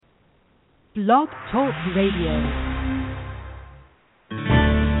Blog Talk Radio.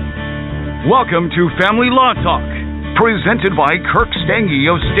 Welcome to Family Law Talk, presented by Kirk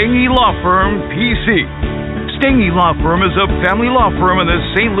Stange of Stange Law Firm, PC. Stange Law Firm is a family law firm in the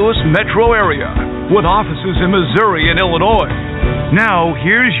St. Louis metro area, with offices in Missouri and Illinois. Now,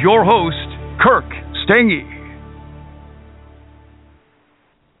 here's your host, Kirk Stange.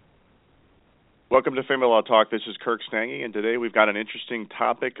 Welcome to Family Law Talk. This is Kirk Stange, and today we've got an interesting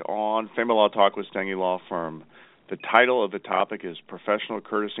topic on Family Law Talk with Stange Law Firm. The title of the topic is Professional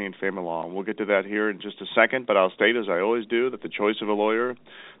Courtesy in Family Law, and we'll get to that here in just a second, but I'll state, as I always do, that the choice of a lawyer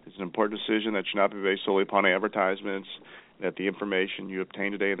is an important decision that should not be based solely upon advertisements, that the information you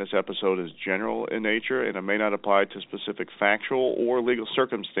obtain today in this episode is general in nature, and it may not apply to specific factual or legal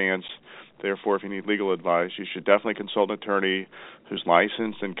circumstance. Therefore, if you need legal advice, you should definitely consult an attorney who's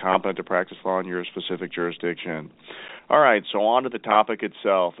licensed and competent to practice law in your specific jurisdiction. All right, so on to the topic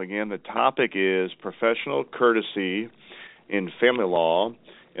itself. Again, the topic is professional courtesy in family law,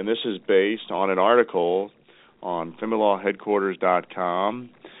 and this is based on an article on familylawheadquarters.com,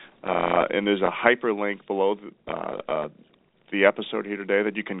 and there's a hyperlink below the episode here today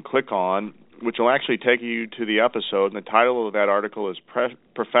that you can click on, which will actually take you to the episode, and the title of that article is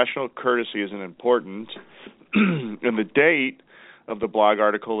Professional Courtesy Is Important, and the date of the blog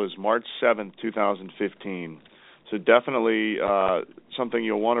article is March 7th, 2015. So definitely something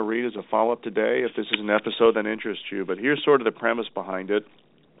you'll want to read as a follow-up today if this is an episode that interests you. But here's sort of the premise behind it.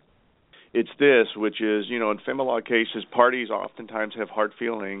 It's this, which is, in family law cases, parties oftentimes have hard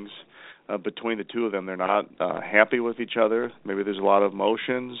feelings between the two of them. They're not happy with each other. Maybe there's a lot of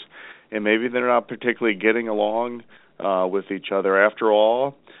emotions, and maybe they're not particularly getting along with each other. After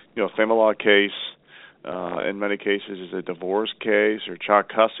all, a family law case, in many cases, is a divorce case or child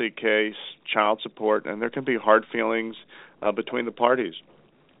custody case, child support, and there can be hard feelings between the parties.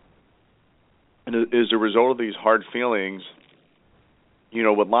 And as a result of these hard feelings,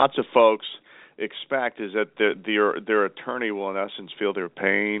 what lots of folks expect is that their attorney will, in essence, feel their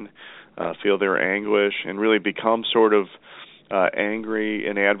pain, feel their anguish, and really become sort of angry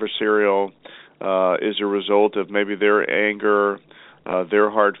and adversarial as a result of maybe their anger, their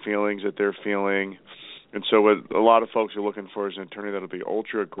hard feelings that they're feeling. And so what a lot of folks are looking for is an attorney that will be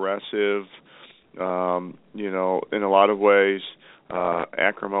ultra-aggressive, in a lot of ways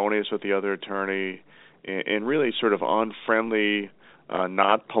acrimonious with the other attorney, and really sort of unfriendly,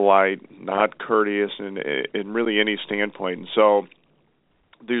 not polite, not courteous in really any standpoint. And so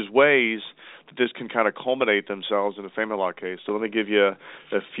there's ways that this can kind of culminate themselves in a family law case. So let me give you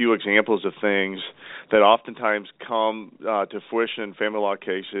a few examples of things that oftentimes come to fruition in family law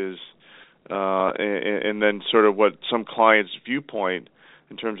cases, and then sort of what some clients' viewpoint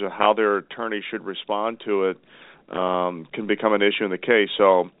in terms of how their attorney should respond to it can become an issue in the case.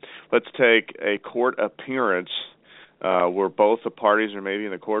 So let's take a court appearance where both the parties are maybe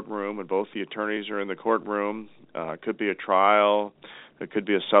in the courtroom and both the attorneys are in the courtroom. It could be a trial. It could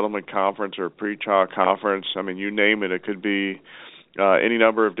be a settlement conference or a pre-trial conference. I mean, you name it. It could be any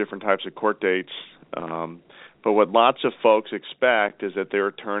number of different types of court dates. But what lots of folks expect is that their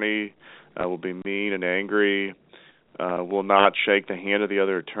attorney will be mean and angry, will not shake the hand of the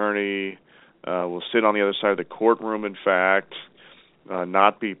other attorney, will sit on the other side of the courtroom, in fact,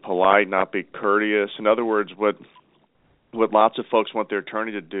 not be polite, not be courteous. In other words, what lots of folks want their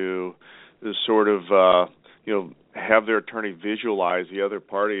attorney to do is sort of, have their attorney visualize the other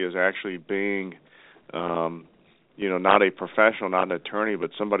party as actually being, not a professional, not an attorney,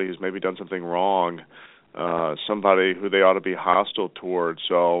 but somebody who's maybe done something wrong, somebody who they ought to be hostile towards.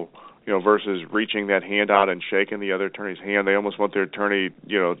 So, versus reaching that hand out and shaking the other attorney's hand, they almost want their attorney,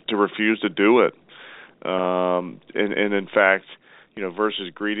 to refuse to do it. And in fact, versus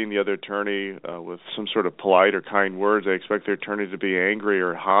greeting the other attorney with some sort of polite or kind words, they expect their attorney to be angry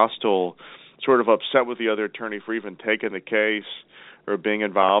or hostile, sort of upset with the other attorney for even taking the case or being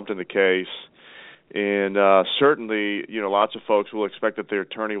involved in the case. And certainly, lots of folks will expect that their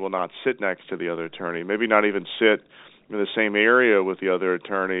attorney will not sit next to the other attorney, maybe not even sit in the same area with the other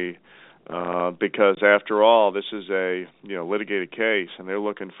attorney, because after all, this is a litigated case, and they're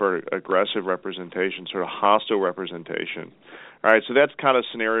looking for aggressive representation, sort of hostile representation. All right, so that's kind of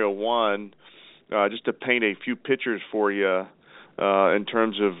scenario one, just to paint a few pictures for you in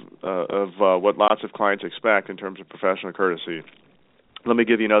terms of what lots of clients expect in terms of professional courtesy. Let me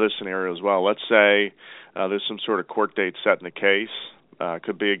give you another scenario as well. Let's say there's some sort of court date set in the case.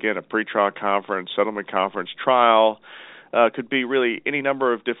 Could be, again, a pretrial conference, settlement conference, trial. Could be really any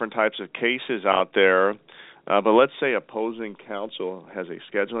number of different types of cases out there. But let's say opposing counsel has a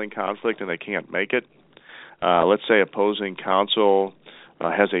scheduling conflict and they can't make it. Let's say opposing counsel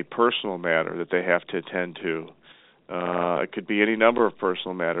has a personal matter that they have to attend to. It could be any number of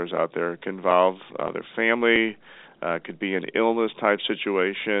personal matters out there. It can involve their family. It could be an illness type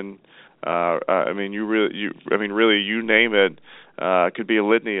situation. Really, you name it. It could be a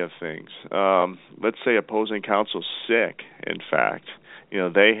litany of things. Let's say opposing counsel's sick. In fact,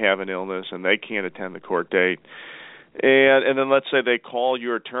 they have an illness and they can't attend the court date. And then let's say they call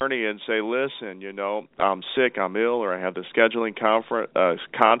your attorney and say, listen, I'm sick, I'm ill, or I have the scheduling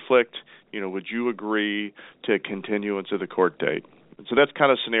conflict. Would you agree to continuance of the court date? And so that's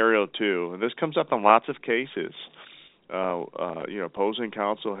kind of scenario 2. And this comes up in lots of cases. Opposing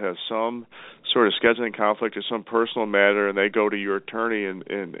counsel has some sort of scheduling conflict or some personal matter, and they go to your attorney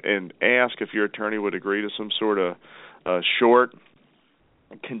and ask if your attorney would agree to some sort of short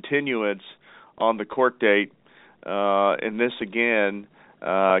continuance on the court date. And this, again,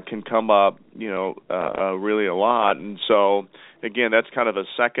 can come up, really a lot. And so, again, that's kind of a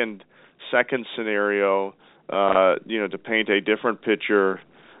second scenario, to paint a different picture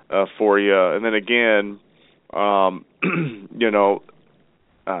for you. And then, again, to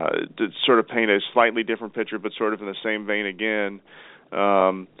sort of paint a slightly different picture, but sort of in the same vein again,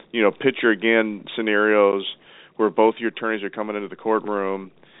 picture again scenarios where both your attorneys are coming into the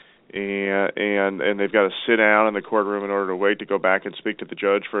courtroom and they've got to sit down in the courtroom in order to wait to go back and speak to the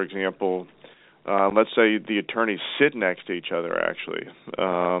judge, for example. Let's say the attorneys sit next to each other, actually,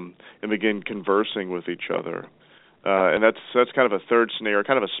 and begin conversing with each other. And that's kind of a third scenario,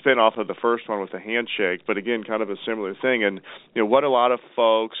 kind of a spin-off of the first one with the handshake, but again, kind of a similar thing. And, what a lot of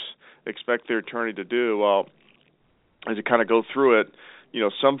folks expect their attorney to do, well, as you kind of go through it,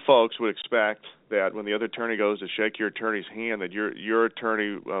 some folks would expect that when the other attorney goes to shake your attorney's hand, that your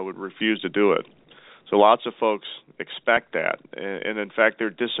attorney would refuse to do it. So lots of folks expect that. And in fact, they're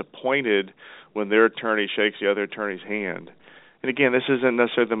disappointed when their attorney shakes the other attorney's hand. And again, this isn't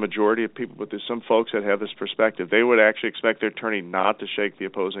necessarily the majority of people, but there's some folks that have this perspective. They would actually expect their attorney not to shake the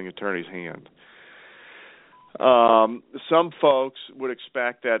opposing attorney's hand. Some folks would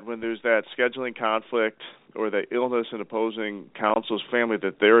expect that when there's that scheduling conflict or the illness in opposing counsel's family,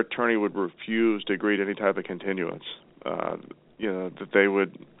 that their attorney would refuse to agree to any type of continuance. That they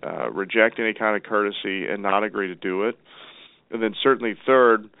would reject any kind of courtesy and not agree to do it. And then certainly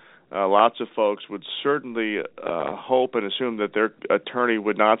third, lots of folks would certainly hope and assume that their attorney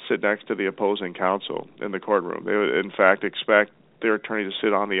would not sit next to the opposing counsel in the courtroom. They would, in fact, expect their attorney to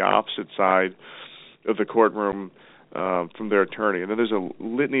sit on the opposite side of the courtroom from their attorney. And then there's a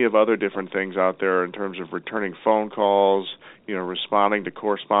litany of other different things out there in terms of returning phone calls, responding to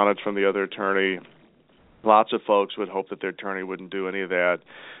correspondence from the other attorney. Lots of folks would hope that their attorney wouldn't do any of that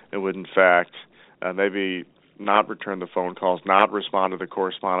and would, in fact, maybe not return the phone calls, not respond to the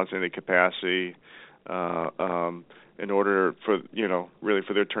correspondence in any capacity, in order for, really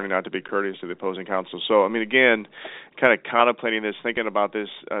for their attorney not to be courteous to the opposing counsel. So, again, kind of contemplating this, thinking about this,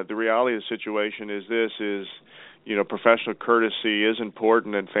 the reality of the situation is professional courtesy is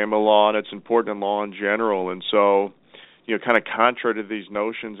important in family law, and it's important in law in general. And so, kind of contrary to these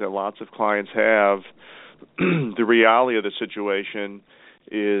notions that lots of clients have, the reality of the situation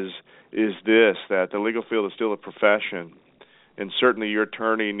is this, that the legal field is still a profession, and certainly your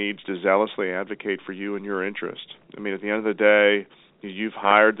attorney needs to zealously advocate for you and your interest. At the end of the day, you've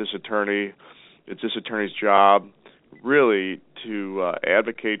hired this attorney. It's this attorney's job really to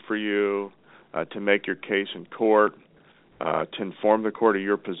advocate for you, to make your case in court, to inform the court of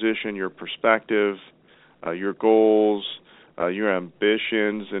your position, your perspective, your goals, your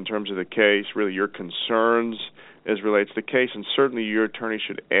ambitions in terms of the case, really your concerns as relates to the case, and certainly your attorney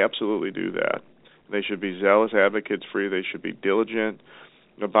should absolutely do that. They should be zealous advocates for you. They should be diligent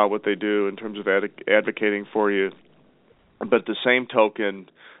about what they do in terms of advocating for you. But at the same token,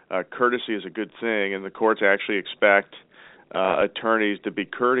 courtesy is a good thing, and the courts actually expect attorneys to be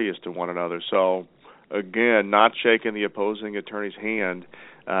courteous to one another. So, again, not shaking the opposing attorney's hand,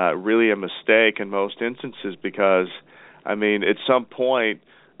 really a mistake in most instances because, at some point,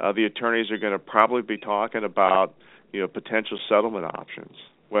 the attorneys are going to probably be talking about, potential settlement options.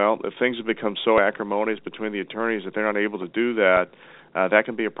 Well, if things have become so acrimonious between the attorneys that they're not able to do that, that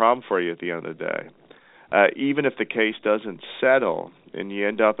can be a problem for you at the end of the day. Even if the case doesn't settle and you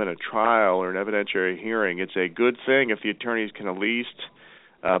end up in a trial or an evidentiary hearing, it's a good thing if the attorneys can at least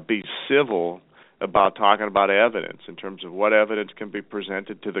be civil about talking about evidence in terms of what evidence can be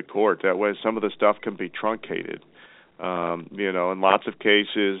presented to the court. That way some of the stuff can be truncated. In lots of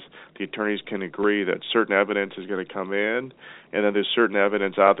cases, the attorneys can agree that certain evidence is going to come in, and then there's certain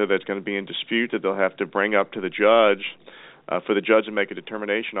evidence out there that's going to be in dispute that they'll have to bring up to the judge for the judge to make a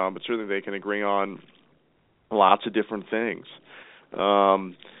determination on, but certainly they can agree on lots of different things.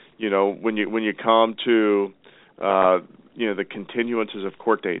 When you come to the continuances of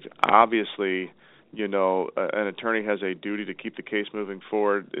court dates, obviously, an attorney has a duty to keep the case moving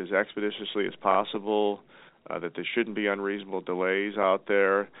forward as expeditiously as possible, that there shouldn't be unreasonable delays out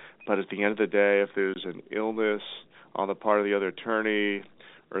there. But at the end of the day, if there's an illness on the part of the other attorney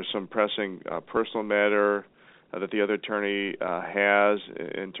or some pressing personal matter that the other attorney has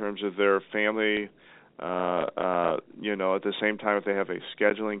in terms of their family, at the same time, if they have a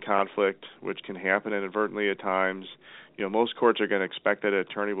scheduling conflict, which can happen inadvertently at times, most courts are going to expect that an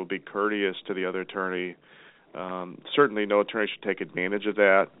attorney will be courteous to the other attorney. Certainly, no attorney should take advantage of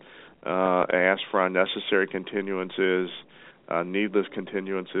that, ask for unnecessary continuances, needless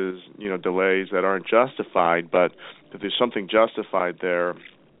continuances, delays that aren't justified. But if there's something justified there,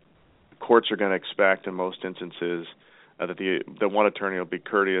 courts are going to expect in most instances that the one attorney will be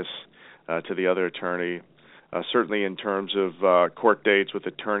courteous to the other attorney. Certainly in terms of court dates with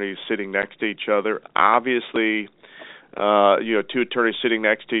attorneys sitting next to each other. Obviously, two attorneys sitting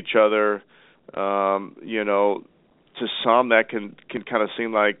next to each other, to some that can kind of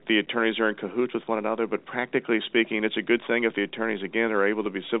seem like the attorneys are in cahoots with one another, but practically speaking, it's a good thing if the attorneys, again, are able to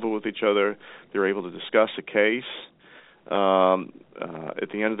be civil with each other. They're able to discuss the case. At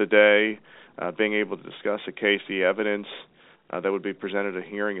the end of the day, being able to discuss the case, the evidence that would be presented at a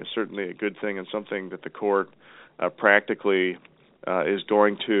hearing is certainly a good thing and something that the court practically is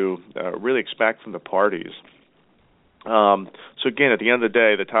going to really expect from the parties. So again, at the end of the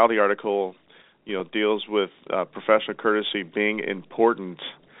day, the title of the article, deals with professional courtesy being important.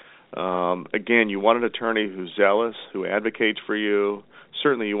 Again, you want an attorney who's zealous, who advocates for you.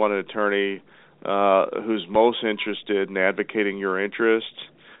 Certainly, you want an attorney who's most interested in advocating your interests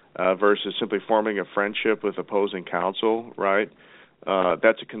versus simply forming a friendship with opposing counsel, right?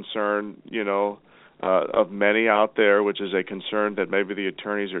 That's a concern, of many out there, which is a concern that maybe the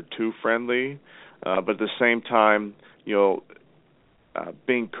attorneys are too friendly. But at the same time,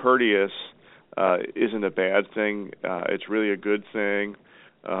 being courteous isn't a bad thing. It's really a good thing.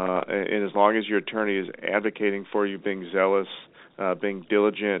 And as long as your attorney is advocating for you, being zealous, being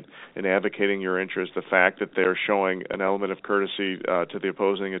diligent in advocating your interests, the fact that they're showing an element of courtesy to the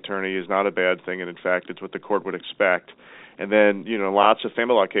opposing attorney is not a bad thing, and in fact, it's what the court would expect. And then, lots of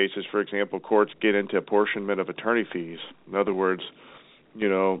family law cases, for example, courts get into apportionment of attorney fees. In other words,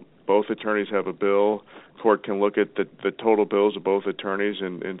 both attorneys have a bill. Court can look at the total bills of both attorneys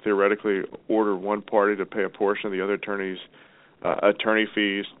and theoretically order one party to pay a portion of the other attorney's attorney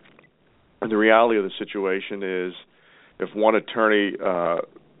fees. And the reality of the situation is, if one attorney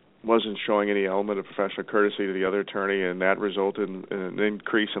wasn't showing any element of professional courtesy to the other attorney and that resulted in an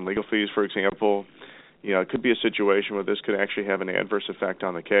increase in legal fees, for example, it could be a situation where this could actually have an adverse effect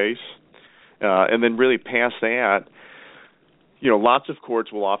on the case. And then really past that, lots of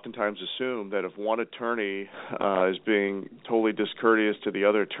courts will oftentimes assume that if one attorney is being totally discourteous to the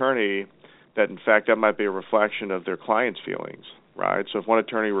other attorney, that in fact that might be a reflection of their client's feelings, right? So if one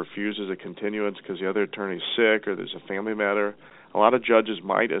attorney refuses a continuance because the other attorney's sick or there's a family matter, a lot of judges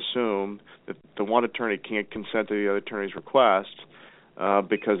might assume that the one attorney can't consent to the other attorney's request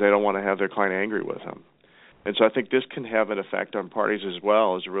because they don't want to have their client angry with them. And so I think this can have an effect on parties as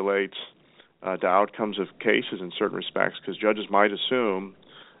well as it relates to outcomes of cases in certain respects, because judges might assume,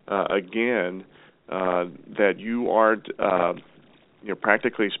 again, that you aren't,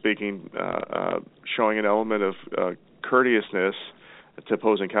 practically speaking, showing an element of courteousness to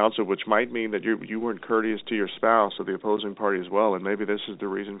opposing counsel, which might mean that you weren't courteous to your spouse or the opposing party as well, and maybe this is the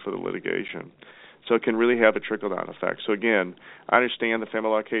reason for the litigation. So it can really have a trickle-down effect. So again, I understand the family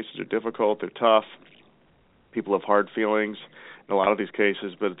law cases are difficult, they're tough, people have hard feelings in a lot of these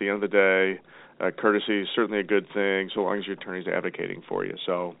cases, but at the end of the day, courtesy is certainly a good thing so long as your attorney is advocating for you.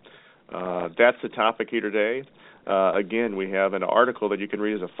 So that's the topic here today. Again, we have an article that you can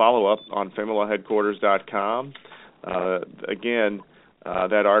read as a follow-up on familylawheadquarters.com. Again,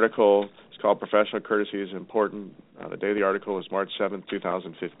 that article is called Professional Courtesy Is Important. The date of the article is March 7th,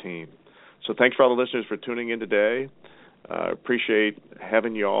 2015. So thanks for all the listeners for tuning in today. Appreciate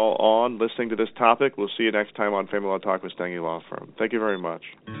having you all on, listening to this topic. We'll see you next time on Family Law Talk with Stange Law Firm. Thank you very much.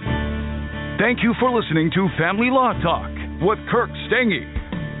 Thank you for listening to Family Law Talk with Kirk Stange.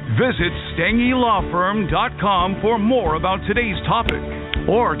 Visit StangeLawFirm.com for more about today's topic,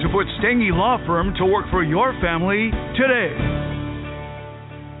 or to put Stange Law Firm to work for your family today.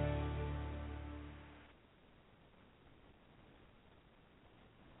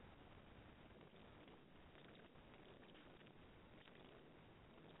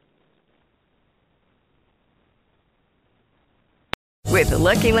 With the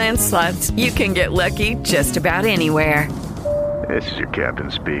Lucky Land Slots, you can get lucky just about anywhere. This is your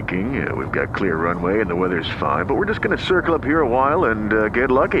captain speaking. We've got clear runway and the weather's fine, but we're just going to circle up here a while and get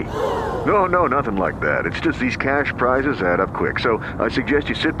lucky. No, nothing like that. It's just these cash prizes add up quick. So I suggest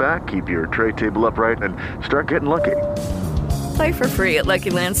you sit back, keep your tray table upright, and start getting lucky. Play for free at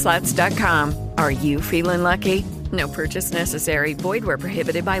LuckyLandSlots.com. Are you feeling lucky? No purchase necessary. Void where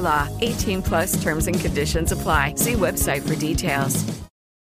prohibited by law. 18+ terms and conditions apply. See website for details.